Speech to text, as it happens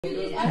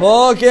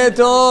בוקר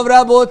טוב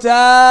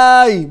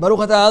רבותיי,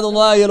 ברוך אתה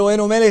אדוני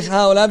אלוהינו מלך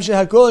העולם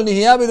שהכל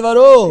נהיה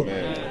בדברו.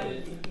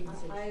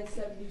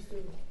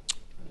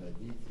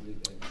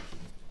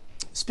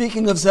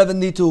 Speaking of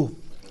 72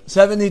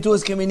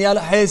 is Kiminyal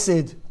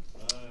Chesed.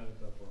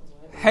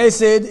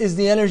 Chesed is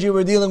the energy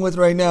we're dealing with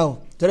right now.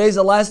 Today is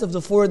the last of the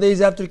 4 days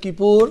after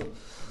Kippur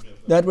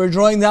that we're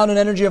drawing down an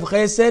energy of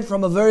Chesed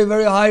from a very,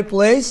 very high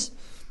place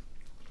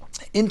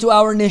into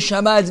our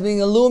neshama. It's being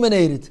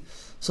illuminated.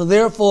 So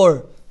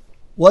therefore,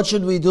 what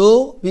should we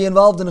do? Be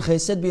involved in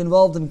chesed, be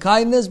involved in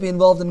kindness, be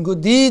involved in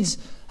good deeds,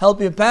 help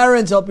your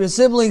parents, help your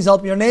siblings,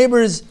 help your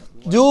neighbors,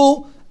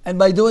 and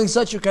by doing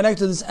such you connect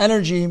to this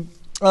energy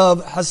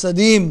of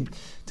hasadim.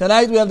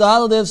 Tonight we have the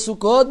holiday of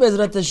Sukkot,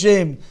 Bezrat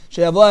Hashem.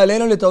 Sheyavo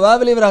aleinu l'tova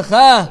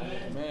v'livracha.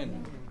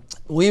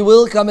 We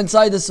will come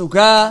inside the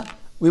sukkah,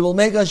 we will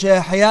make a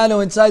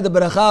sheyahayanu inside the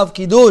bracha of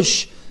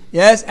Kiddush.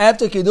 Yes,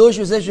 after Kiddush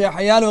we say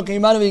sheyahayanu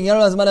v'kimanu v'yinyanu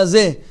l'azman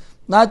hazeh.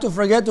 Not to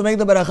forget to make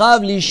the bracha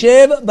of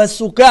Lishev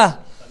Basukah.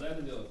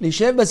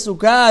 Lishev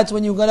Basukah, it's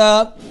when you're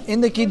gonna,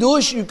 in the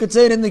Kiddush, you could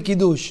say it in the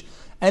Kiddush.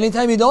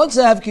 Anytime you don't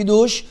say have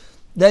Kiddush,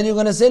 then you're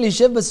gonna say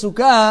Lishev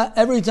Basukah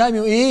every time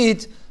you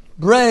eat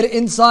bread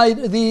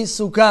inside the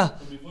Sukkah.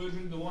 So before you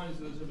drink the wine, it's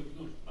Lishev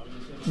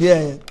Kiddush.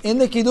 Yeah. In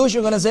the Kiddush,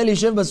 you're gonna say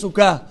Lishev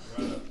Basukah.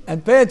 Right.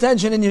 And pay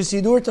attention in your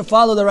Sidur to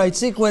follow the right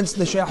sequence.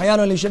 The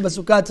Shehayanu and Lishev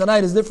Basukah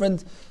tonight is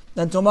different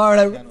than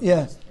tomorrow.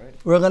 Yeah.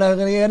 We're gonna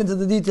get into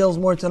the details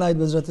more tonight,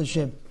 Bezrat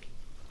Hashem.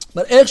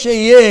 But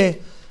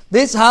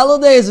this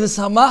holiday is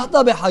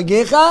v'samachta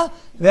b'chagecha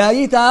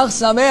v'hayita ach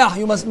sameach.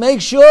 You must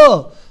make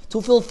sure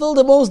to fulfill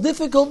the most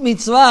difficult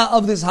mitzvah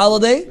of this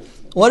holiday.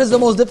 What is the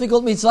most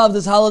difficult mitzvah of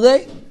this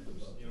holiday?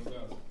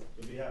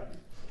 To be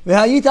happy.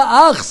 V'hayita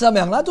ach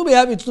sameach. Not to be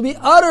happy, it's to be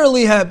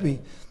utterly happy.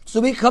 It's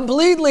to be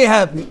completely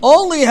happy,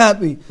 only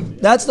happy.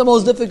 That's the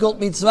most difficult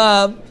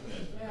mitzvah.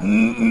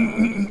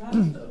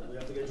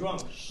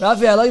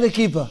 Rafi, I like the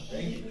kippah.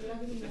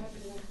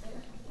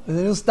 It's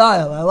a new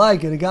style. I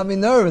like it. It got me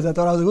nervous. I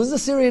thought, who's the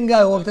Syrian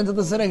guy who walked into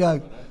the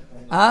synagogue?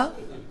 Huh?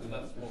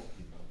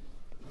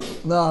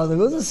 No,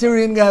 who's the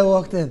Syrian guy who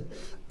walked in?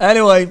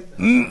 Anyway,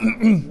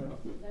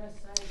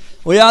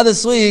 we are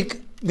this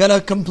week going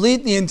to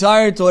complete the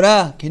entire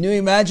Torah. Can you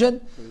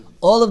imagine?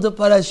 All of the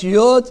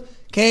parashiyot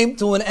came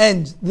to an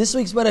end. This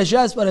week's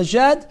parashah is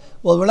parashat.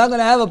 Well, we're not going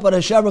to have a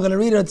parashah. We're going to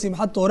read it at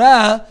Simchat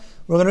Torah.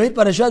 We're going to read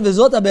parashat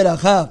V'zot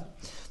HaBeracha.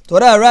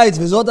 Torah writes,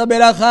 V'zot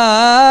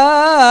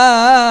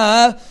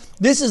HaBeracha.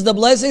 This is the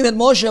blessing that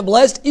Moshe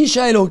blessed Isha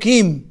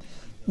Elokim,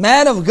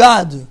 man of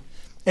God.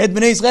 Et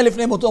bnei Yisrael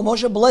lifnei moto.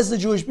 Moshe blessed the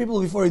Jewish people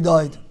before he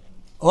died.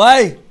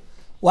 Why?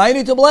 Why you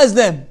need to bless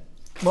them?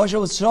 Moshe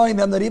was showing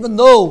them that even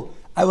though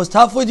I was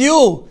tough with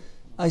you,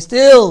 I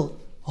still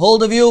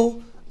hold of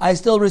you, I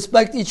still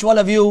respect each one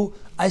of you,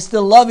 I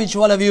still love each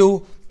one of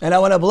you, and I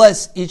want to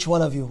bless each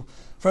one of you.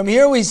 From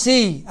here we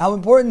see how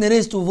important it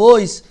is to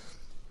voice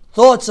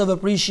thoughts of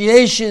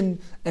appreciation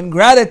and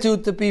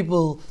gratitude to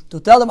people, to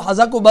tell them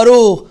Hazaku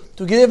Baruch,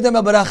 to give them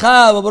a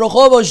bracha, a baruch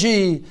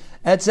oboshi,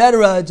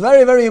 etc. It's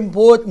very, very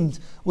important.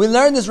 We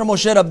learn this from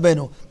Moshe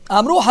Rabbeinu.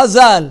 Amru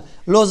Hazal,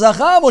 Lo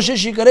zacha Moshe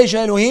shikaresh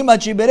Elohim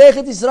ad shiberech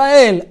et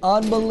Israel.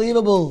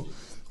 Unbelievable.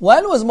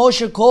 When was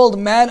Moshe called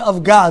man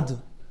of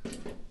God?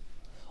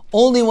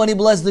 Only when he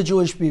blessed the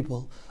Jewish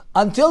people.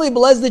 Until he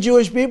blessed the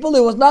Jewish people,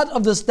 it was not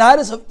of the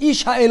status of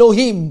Ish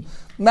HaElohim,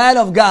 man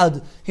of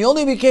God. He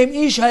only became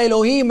Ish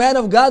HaElohim, man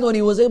of God, when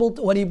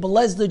he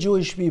blessed the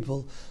Jewish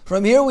people.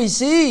 From here we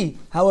see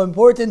how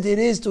important it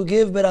is to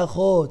give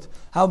berachot,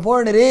 how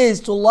important it is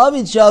to love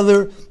each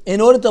other in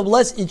order to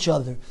bless each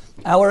other.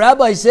 Our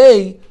rabbis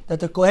say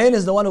that the Kohen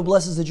is the one who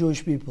blesses the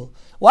Jewish people.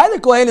 Why the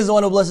Kohen is the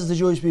one who blesses the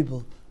Jewish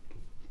people?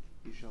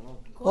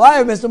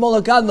 Why Mr.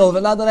 Molokadnov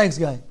and not the next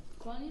guy?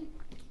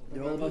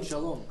 They're all about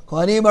shalom.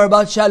 Kohanim are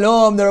about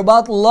shalom. They're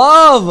about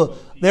love.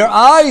 Their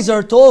eyes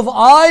are tov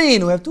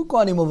ayin. We have two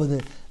Kohanim over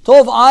there.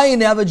 Tov ayin.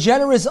 They have a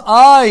generous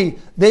eye.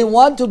 They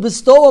want to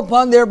bestow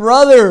upon their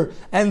brother,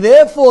 and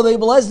therefore they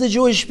bless the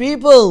Jewish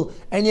people.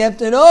 And you have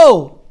to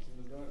know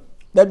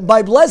that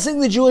by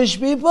blessing the Jewish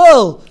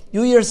people,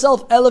 you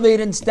yourself elevate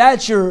in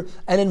stature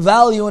and in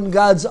value in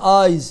God's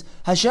eyes.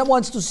 Hashem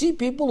wants to see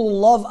people who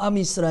love Am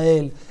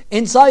Yisrael.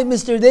 Inside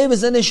Mr.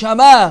 Davis and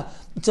Neshama,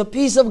 it's a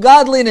piece of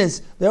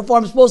godliness. Therefore,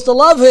 I'm supposed to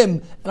love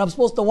him, and I'm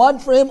supposed to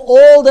want for him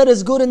all that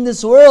is good in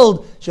this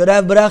world. Should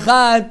have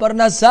bracha and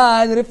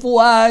parnasa and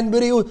refuah and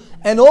biriut,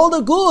 and all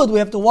the good we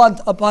have to want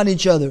upon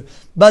each other.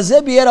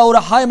 Bazeh bi'er ha'or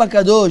ha'chaim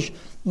hakadosh.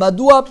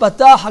 Madua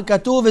patah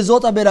hakatuv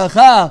v'zot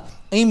ha'beracha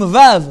im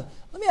vav.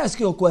 Let me ask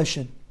you a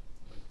question.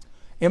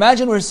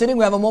 Imagine we're sitting,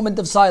 we have a moment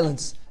of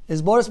silence.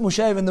 Is Boris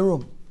Mushev in the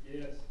room?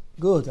 Yes.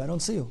 Good, I don't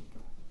see you.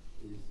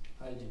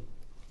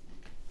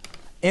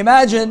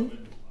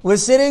 Imagine we're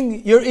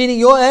sitting, you're eating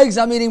your eggs,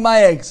 I'm eating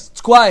my eggs.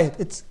 It's quiet.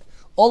 It's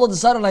all of a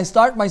sudden I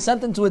start my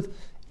sentence with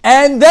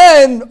and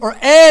then,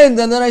 and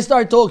then I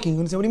start talking.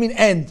 You say, what do you mean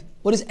end?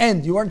 What is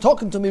end? You weren't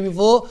talking to me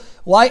before.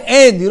 Why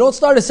end? You don't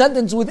start a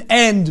sentence with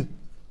end.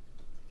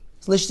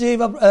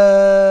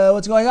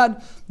 What's going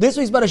on? This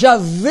week's parasha,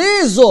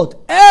 Vizot,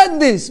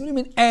 and this. What do you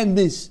mean, and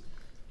this?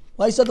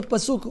 Why you start the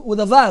pasuk with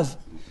a vav?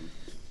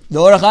 The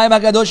Or HaChaim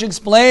HaKadosh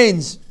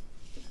explains,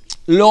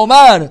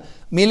 Lomar,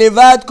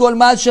 מלבד כל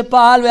מה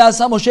שפעל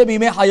ועשה משה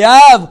בימי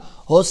חייו,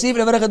 הוסיף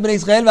לברך את בני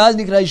ישראל, ואז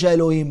נקרא איש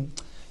האלוהים.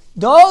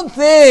 Don't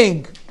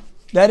think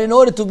that in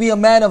order to be a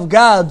man of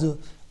God,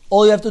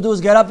 all you have to do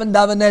is get up and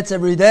daven nets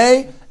every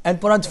day, and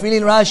put on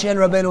tefillin Rashi and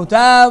Rabbeinu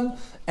Tam,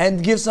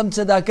 and give some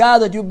tzedakah,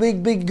 that you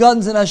big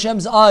guns in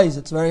Hashem's eyes.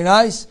 It's very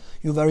nice,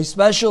 you're very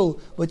special,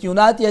 but you're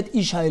not yet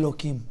Ish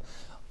HaElokim.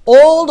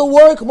 All the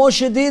work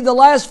Moshe did the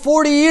last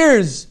 40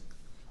 years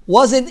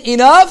wasn't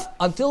enough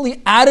until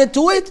he added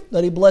to it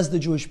that he blessed the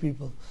Jewish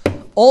people.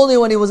 Only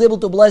when he was able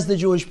to bless the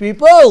Jewish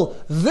people,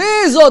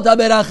 Vizot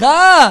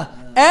HaBeracha,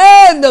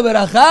 and the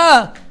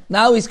Beracha,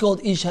 now he's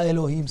called Ish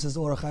HaElohim, says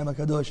Or HaChaim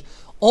HaKadosh.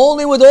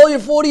 Only with all your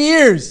 40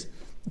 years,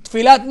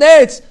 Tfilat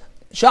Netz,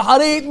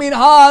 Shacharit, Minha,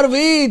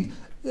 Arvid,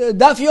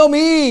 Daf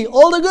Yomi,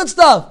 all the good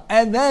stuff.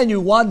 And then you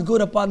want good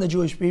upon the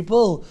Jewish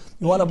people.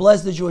 You want to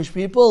bless the Jewish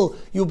people.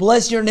 You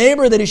bless your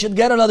neighbor that he should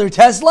get another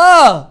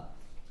Tesla.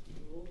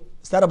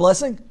 Is that a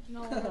blessing?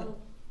 No.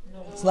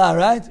 It's not,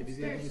 right? It's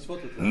not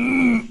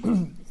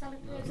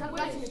a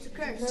blessing, it's a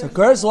curse. It's a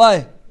curse?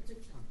 Why?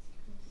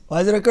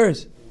 Why is it a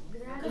curse?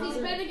 Because he's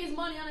spending his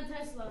money on a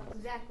Tesla.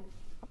 Exactly.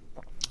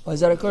 Why is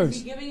that a curse?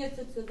 He's giving it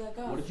to the guy.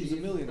 What if he's a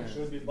millionaire?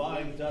 Should be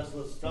buying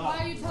Tesla stock. Why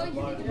are you telling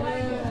him to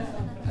buy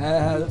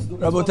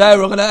Rabotai,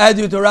 we're going to add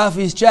you to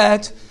Rafi's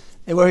chat,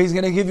 where he's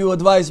going to give you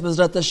advice,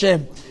 Bezrat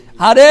Hashem.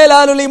 Harei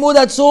lanu limud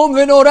atzum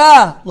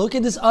v'nora. Look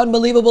at this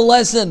unbelievable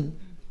lesson.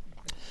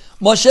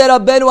 Moshe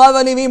Rabbeinu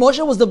Avanivi.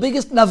 Moshe was the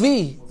biggest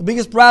Navi, the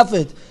biggest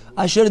prophet.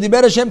 Asher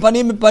diber Hashem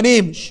panim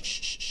panim.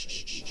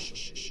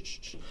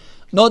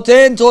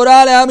 Noten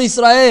Torah le'am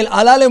Yisrael.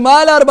 Ala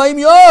lemala 40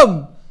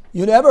 yom.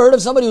 You never heard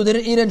of somebody who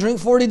didn't eat and drink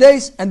 40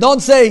 days? And don't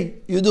say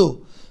you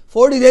do.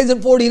 40 days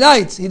and 40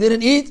 nights. He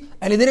didn't eat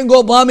and he didn't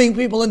go bombing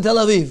people in Tel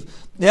Aviv.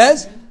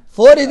 Yes?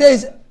 40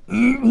 days,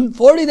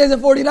 40 days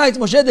and 40 nights.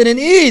 Moshe didn't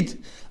eat.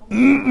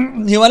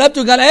 He went up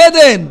to Gan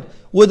Eden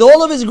with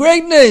all of his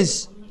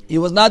greatness. He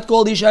was not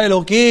called Ish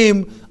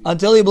HaElokim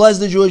until he blessed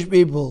the Jewish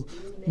people.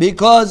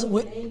 Because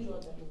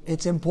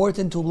it's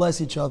important to bless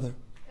each other.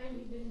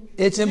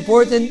 It's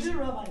important. He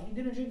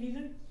didn't drink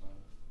either?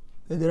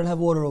 They didn't have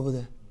water over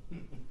there.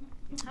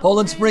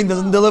 Poland Spring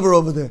doesn't deliver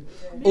over there.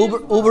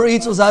 Uber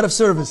Eats was out of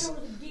service.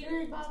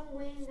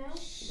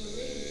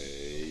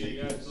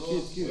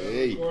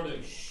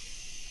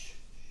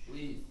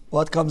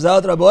 What comes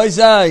out, Rabbi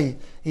Isai?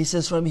 He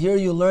says, from here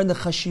you learn the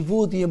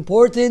chashivut, the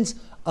importance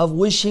of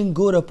wishing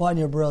good upon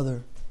your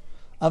brother.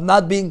 Of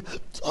not being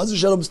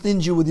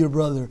stingy with your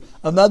brother.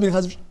 Of not being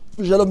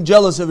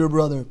jealous of your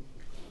brother.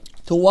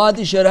 To want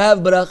you should have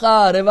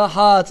beracha,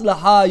 revaha,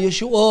 tzlaha,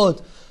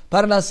 yeshuot,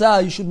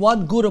 parnasa. You should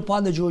want good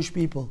upon the Jewish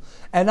people.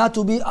 And not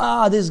to be,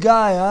 this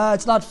guy,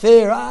 it's not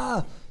fair.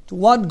 To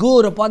want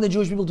good upon the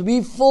Jewish people. To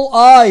be full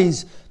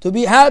eyes. To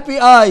be happy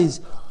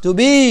eyes. To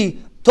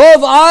be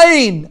tov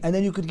ayin. And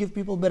then you could give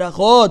people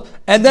berachot.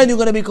 And then you're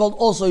going to be called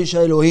also Ish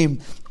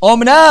Elohim.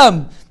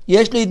 Omnam. So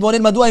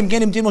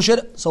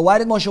why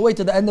did Moshe wait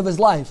to the end of his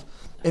life?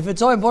 If it's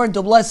so important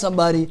to bless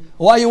somebody,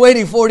 why are you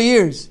waiting 40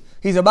 years?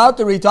 He's about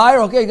to retire.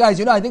 Okay, guys,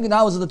 I think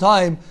now is the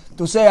time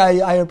to say,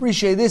 I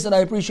appreciate this and I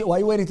appreciate. Why are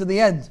you waiting to the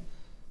end?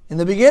 In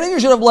the beginning, you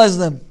should have blessed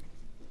them.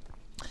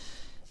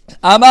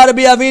 Amar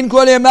bi'avin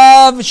kol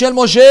yemav shel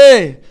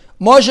Moshe.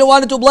 Moshe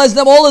wanted to bless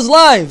them all his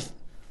life.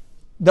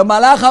 The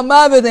Malach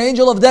HaMavet, the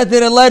angel of death,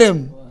 didn't let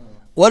him.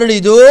 What did he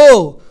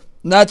do?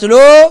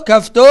 Natlo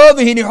kafto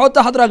v'hinichot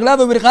tachat raglav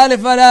v'bircha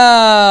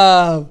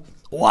lefanav.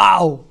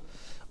 Wow.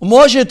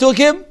 Moshe took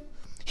him,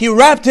 he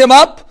wrapped him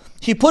up,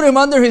 he put him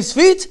under his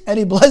feet, and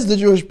he blessed the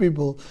Jewish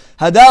people.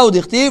 Hadau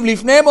dichtiv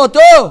lifnei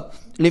moto.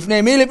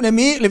 Lifnei mi,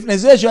 lifnei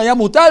zeh shaya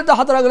mutal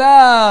tachat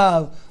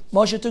raglav.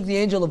 Moshe took the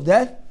angel of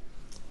death,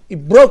 he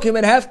broke him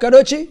in half,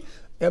 kadochi,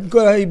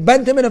 he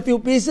bent him in a few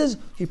pieces,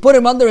 he put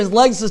him under his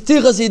legs, says,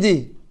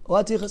 Tichasidi.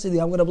 What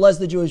Tichasidi? I'm going to bless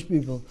the Jewish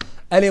people.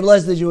 And he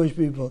blessed the Jewish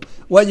people.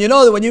 When you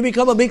know that when you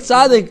become a big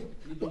tzaddik,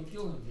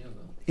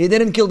 he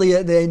didn't kill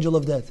the angel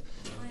of death.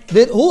 How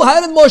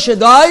did Moshe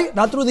die?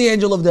 Not through the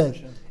angel of death.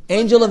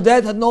 Angel of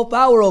death had no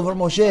power over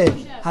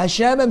Moshe.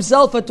 Hashem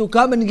himself had to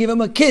come and give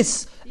him a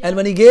kiss. And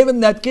when he gave him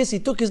that kiss, he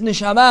took his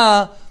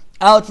neshama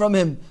out from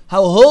him.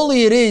 How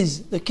holy it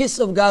is, the kiss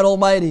of God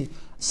Almighty.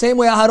 Same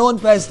way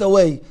Aharon passed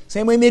away.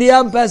 Same way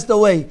Miriam passed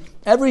away.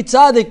 Every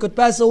tzaddik could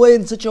pass away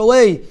in such a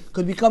way,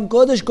 could become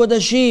Kodesh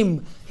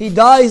Kodashim. He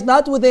dies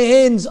not with the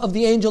hands of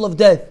the angel of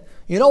death.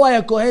 You know why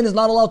a Kohen is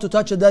not allowed to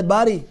touch a dead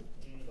body?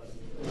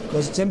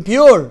 Because it's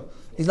impure.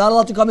 He's not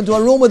allowed to come into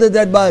a room with a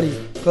dead body,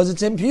 because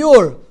it's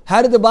impure.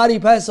 How did the body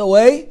pass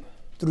away?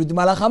 Through the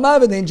Malach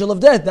HaMavet, the angel of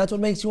death. That's what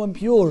makes you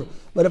impure.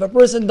 But if a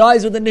person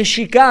dies with a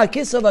neshika, a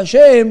kiss of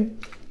Hashem,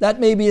 that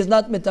maybe is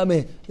not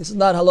mitameh. This is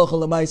not halacha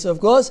l'maisa,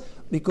 of course,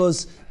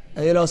 because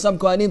some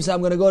Kohanim say,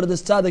 I'm going to go to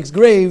this tzaddik's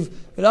grave.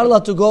 You're not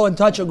allowed to go and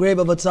touch a grave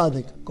of a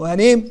tzaddik.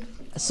 Kohanim,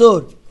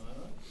 asur.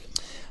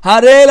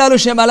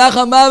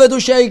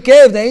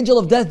 The angel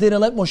of death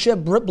didn't let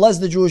Moshe bless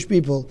the Jewish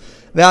people.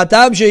 Now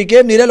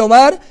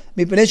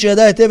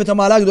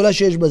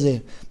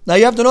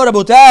you have to know,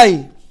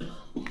 Rabotai,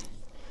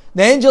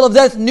 the angel of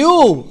death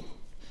knew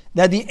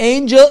that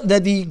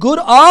the good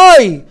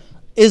eye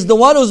is the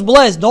one who's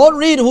blessed. Don't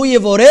read who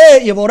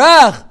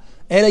יבורך,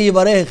 אלא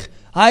יברך.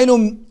 היינו,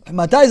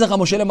 מתי זכה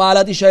משה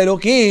למעלת איש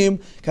האלוקים?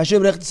 כאשר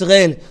ברך את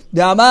ישראל.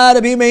 דאמר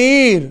רבי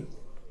מאיר,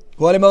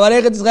 הוא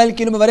מברך את ישראל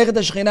כאילו מברך את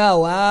השכינה.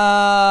 Wow.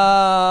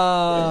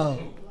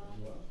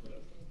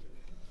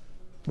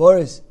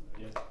 Boris,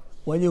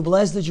 when you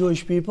bless the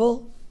Jewish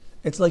people,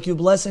 it's like you're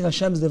blessing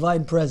Hashem's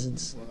divine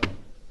presence.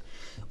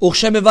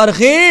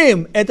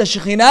 וכשמברכים את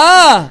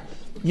השכינה,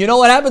 you know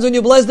what happens when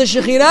you bless the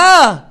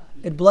Shekhinah?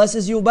 It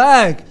blesses you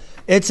back.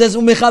 It says,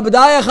 I'm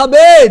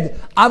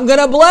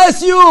gonna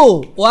bless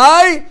you.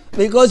 Why?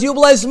 Because you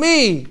bless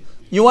me.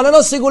 You want to know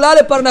Sigula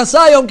le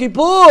Parnasa Yom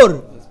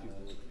Kippur?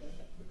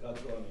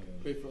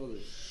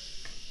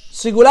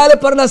 Sigula le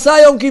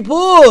Parnasa Yom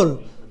Kippur.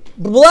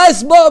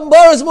 Bless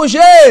Boris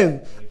Moshe.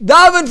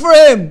 Daven for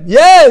him.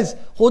 Yes.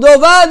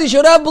 Chudovad, he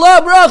should have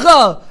blah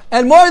bracha.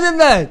 And more than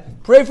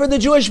that, pray for the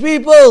Jewish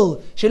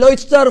people. They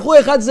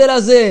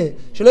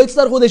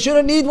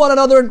shouldn't need one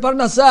another in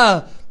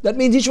Parnasa. That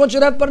means each one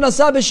should have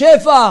Parnasa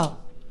b'shefa.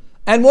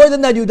 And more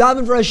than that, you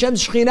daven for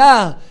Hashem's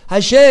Shekhinah.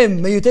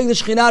 Hashem, may you take the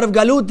Shekhinah out of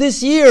Galut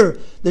this year.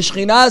 The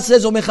Shekhinah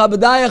says,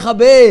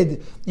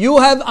 you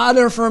have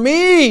honor for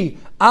me.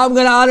 I'm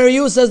going to honor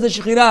you, says the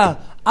Shekhinah.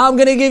 I'm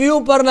going to give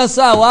you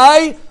Parnasa.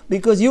 Why?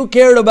 Because you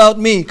cared about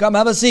me. Come,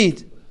 have a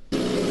seat.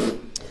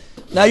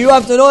 Now you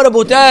have to know,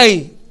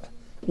 Rabotai,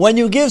 when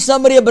you give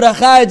somebody a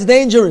bracha, it's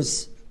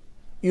dangerous.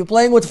 You're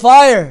playing with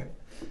fire.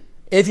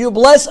 If you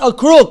bless a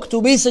crook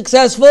to be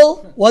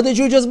successful, what did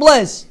you just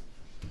bless?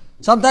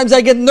 Sometimes I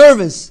get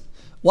nervous.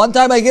 One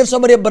time I gave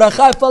somebody a bracha,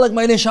 I felt like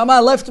my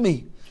neshama left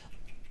me.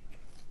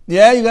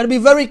 Yeah, you got to be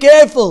very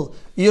careful.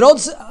 You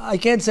don't, I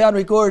can't say on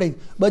recording,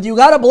 but you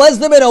got to bless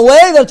them in a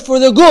way that's for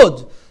the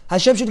good.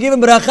 Hashem should give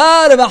him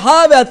bracha,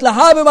 revacha,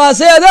 ve'atlacha,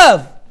 b'maaseh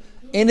adav.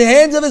 In the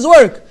hands of his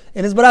work.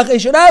 In his bracha, he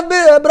should have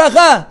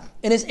bracha.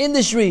 In his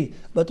industry.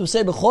 But to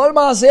say, b'chol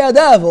maaseh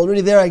adav, already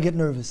there I get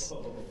nervous.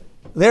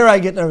 There I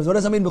get nervous. What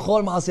does that mean?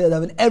 B'chol maaseh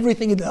adav. In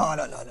everything, no.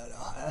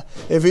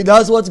 If he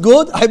does what's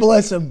good, I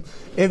bless him.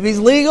 If he's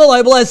legal,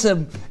 I bless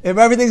him. If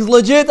everything's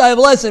legit, I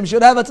bless him.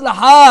 Should have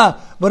atzlaha.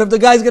 But if the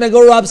guy's going to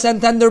go rob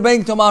Santander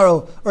Bank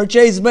tomorrow, or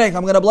Chase Bank,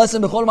 I'm going to bless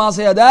him. B'chol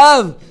maaseh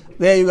adav.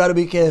 There you got to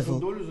be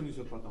careful.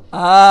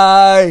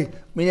 Aye.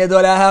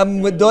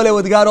 With dole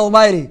with God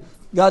Almighty.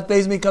 God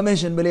pays me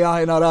commission.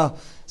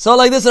 So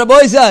like this,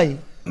 Rabbi say.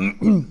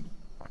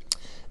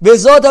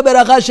 וזאת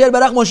הברכה אשר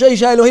ברך משה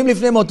איש האלוהים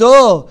לפני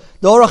מותו.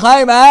 The Or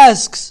Chaim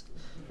asks,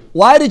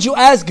 why did you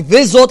ask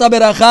וזאת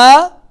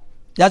הברכה?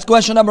 That's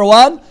question number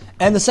 1.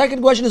 And the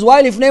second question is,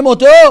 why לפני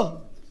מותו?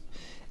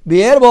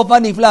 ביאר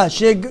באופן נפלא,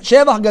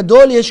 שבח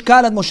גדול יש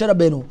כאן עד משה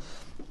רבנו.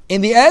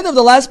 In the end of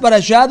the last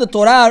parasha, the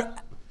Torah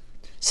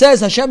says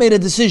Hashem made a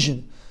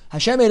decision.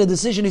 Hashem made a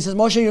decision. He says,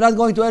 Moshe, you're not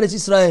going to Eretz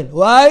Israel.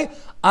 Why?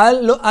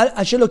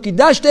 אשר לא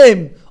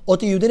קידשתם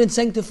אותי, you didn't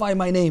sanctify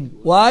my name.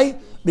 Why?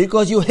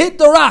 Because you hit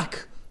the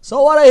rock.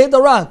 So what? I hit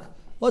the rock.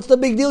 What's the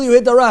big deal? You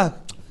hit the rock.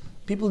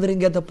 People didn't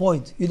get the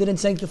point. You didn't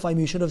sanctify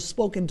me. You should have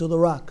spoken to the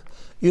rock.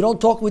 You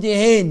don't talk with your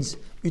hands.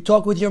 You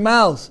talk with your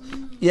mouth.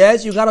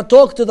 Yes, you got to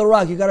talk to the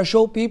rock. You got to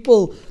show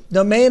people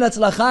the main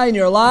atzlacha in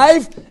your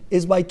life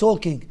is by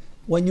talking.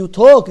 When you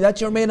talk,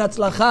 that's your main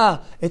atzlacha.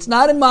 It's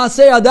not in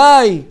maaseh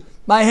adai,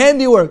 my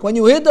handiwork. When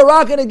you hit the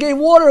rock and it gave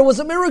water, it was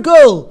a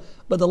miracle.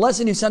 But the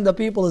lesson you send the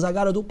people is, I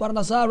got to do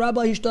parnasa,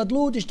 Rabbi,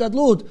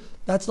 ishtadlut.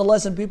 That's the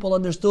lesson people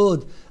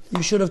understood.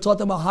 You should have taught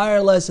them a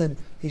higher lesson.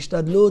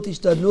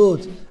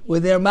 Ishtadlut.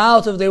 With their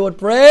mouth, if they would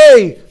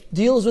pray,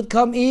 deals would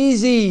come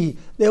easy.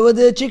 They would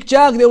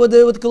chick-chack, they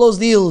would close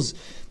deals.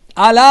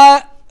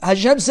 Allah,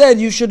 Hashem said,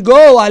 you should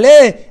go,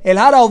 Ale, el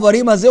har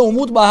ha'ovarim hazeh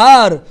umut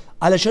bahar,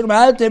 al asher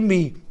ma'altem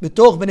bi,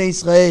 betoch bnei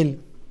Israel.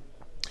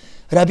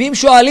 רבים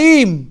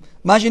שואלים,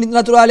 מה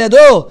שניתנה תורה על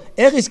ידו,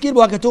 איך הזכיר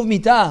בו הכתוב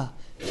מיתה?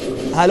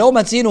 הלא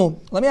מצינו.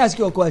 Let me ask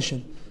you a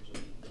question.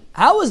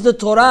 How is the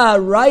Torah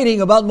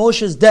writing about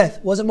Moshe's death?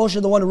 Wasn't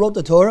Moshe the one who wrote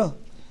the Torah?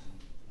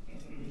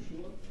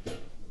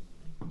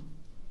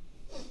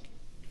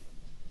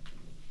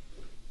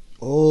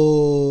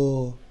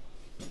 Oh.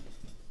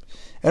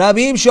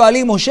 רבים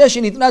שואלים, משה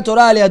שניתנה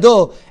תורה על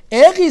ידו,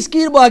 איך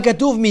הזכיר בו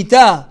הכתוב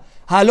מיתה?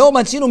 הלא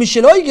מצינו מי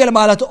שלא הגיע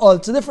למעלתו. Oh,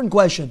 it's a different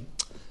question.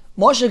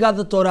 Moshe got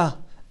the Torah,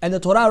 and the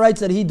Torah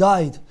writes that he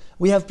died.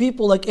 We have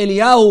people like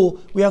Eliyahu,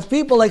 we have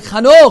people like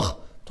Hanoch.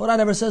 Torah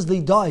never says they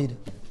died.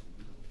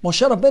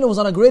 Moshe Rabbeinu was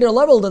on a greater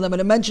level than them, and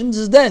it mentions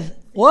his death.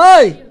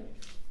 Why?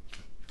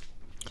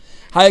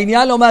 Because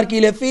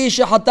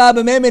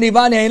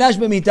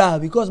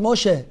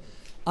Moshe,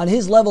 on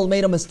his level,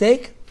 made a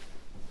mistake.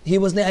 He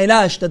was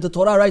ne'inash, that the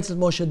Torah writes that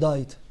Moshe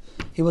died.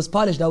 He was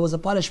punished, that was a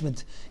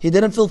punishment. He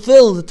didn't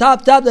fulfill the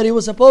top that he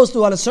was supposed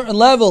to on a certain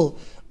level.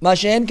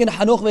 Hanoch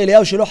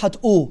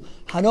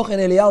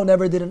and Eliyahu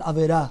never did an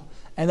averah.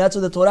 And that's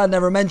what the Torah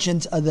never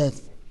mentions a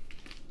death.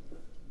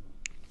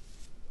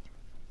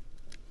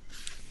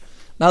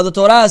 Now the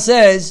Torah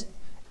says,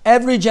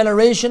 every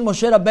generation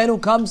Moshe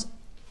Rabbeinu comes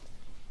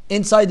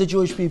inside the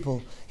Jewish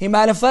people. He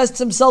manifests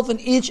himself in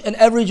each and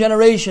every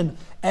generation.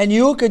 And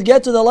you could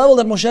get to the level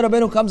that Moshe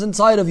Rabbeinu comes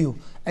inside of you.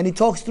 And he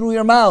talks through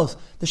your mouth.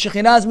 The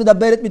Shekhinah is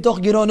midaberet mitoch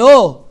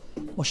girono.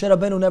 Moshe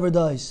Rabbeinu never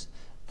dies.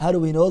 How do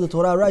we know? The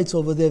Torah writes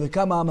over there,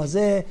 V'kama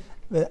amazeh,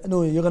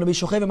 no, you're going to be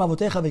shochev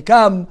avotecha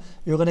v'kam.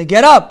 You're going to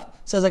get up,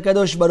 says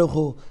HaKadosh Baruch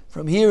Hu.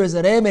 From here is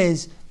a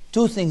remez,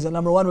 two things. And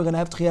number one, we're going to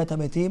have Tchiyat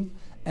HaMetim.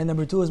 And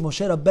number two is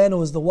Moshe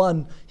Rabbeinu is the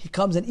one. He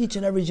comes in each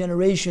and every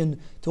generation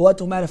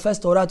to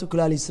manifest Torah to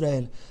Klal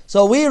Yisrael.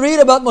 So we read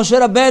about Moshe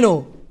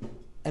Rabbeinu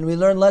and we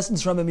learn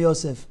lessons from him,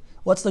 Yosef.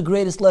 What's the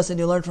greatest lesson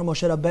you learned from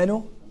Moshe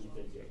Rabbeinu?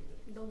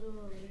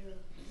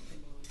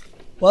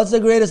 What's the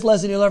greatest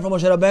lesson you learned from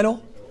Moshe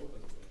Rabbeinu?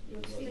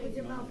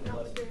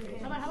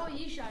 How about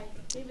Yishai?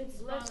 David's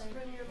blessed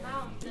from your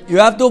mouth. You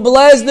have to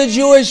bless the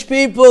Jewish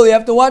people. You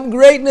have to want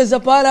greatness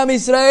upon Am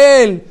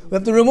Yisrael. We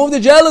have to remove the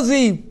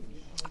jealousy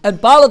and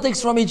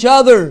politics from each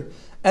other.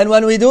 And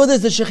when we do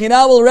this, the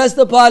Shekhinah will rest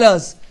upon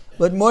us.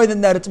 But more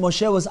than that, it's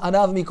Moshe was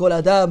Anav Mikol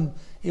Adam.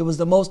 He was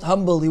the most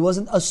humble. He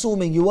wasn't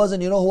assuming. He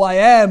wasn't, you know who I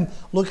am.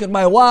 Look at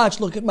my watch.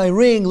 Look at my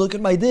ring. Look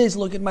at my this.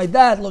 Look at my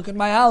that. Look at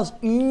my house.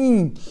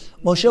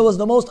 Moshe was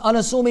the most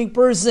unassuming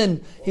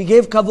person. He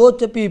gave kavod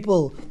to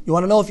people. You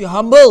want to know if you're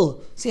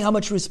humble? See how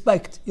much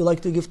respect you like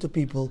to give to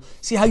people.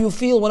 See how you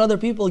feel when other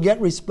people get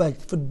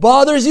respect. If it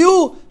bothers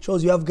you,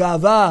 shows you have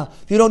gava.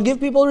 If you don't give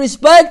people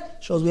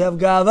respect, shows we have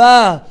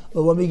gava.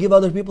 But when we give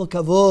other people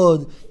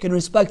kavod, you can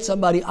respect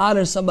somebody,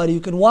 honor somebody. You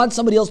can want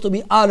somebody else to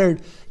be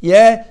honored.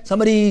 Yeah?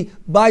 Somebody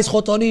buys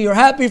chotoni, you're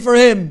happy for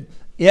him.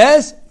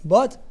 Yes?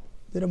 But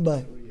didn't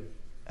buy.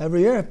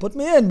 Every year. Put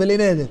me in, Bili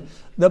Neder.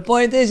 The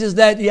point is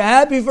that you're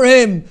happy for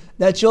him.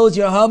 That shows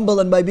you're humble,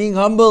 and by being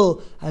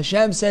humble,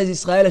 Hashem says,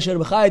 Yisrael asher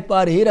b'chayit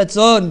pari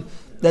hiratzon,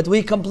 that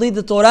we complete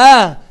the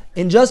Torah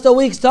in just a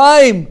week's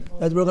time,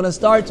 that we're going to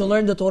start to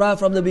learn the Torah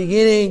from the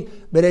beginning.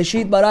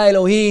 Bereshit bara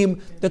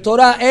Elohim. The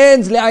Torah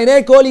ends,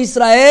 le'ainei kol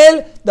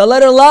Yisrael, the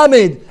letter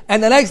Lamed,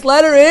 and the next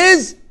letter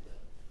is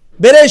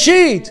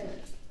Bereshit.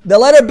 The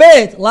letter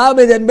Bet,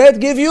 Lamed and Bet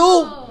give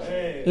you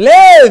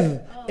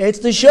Lev. It's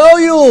to show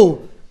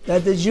you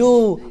that the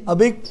Jew, a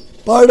big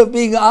part of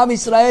being Am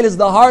Yisrael is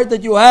the heart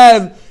that you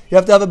have. You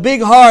have to have a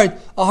big heart,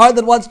 a heart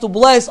that wants to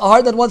bless, a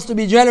heart that wants to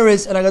be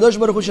generous. And HaKadosh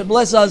Baruch Hu should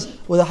bless us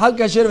with a Hag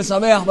Kasher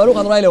v'Sameach. Baruch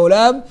Adonai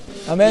Le'olam.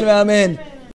 Amen ve'amen.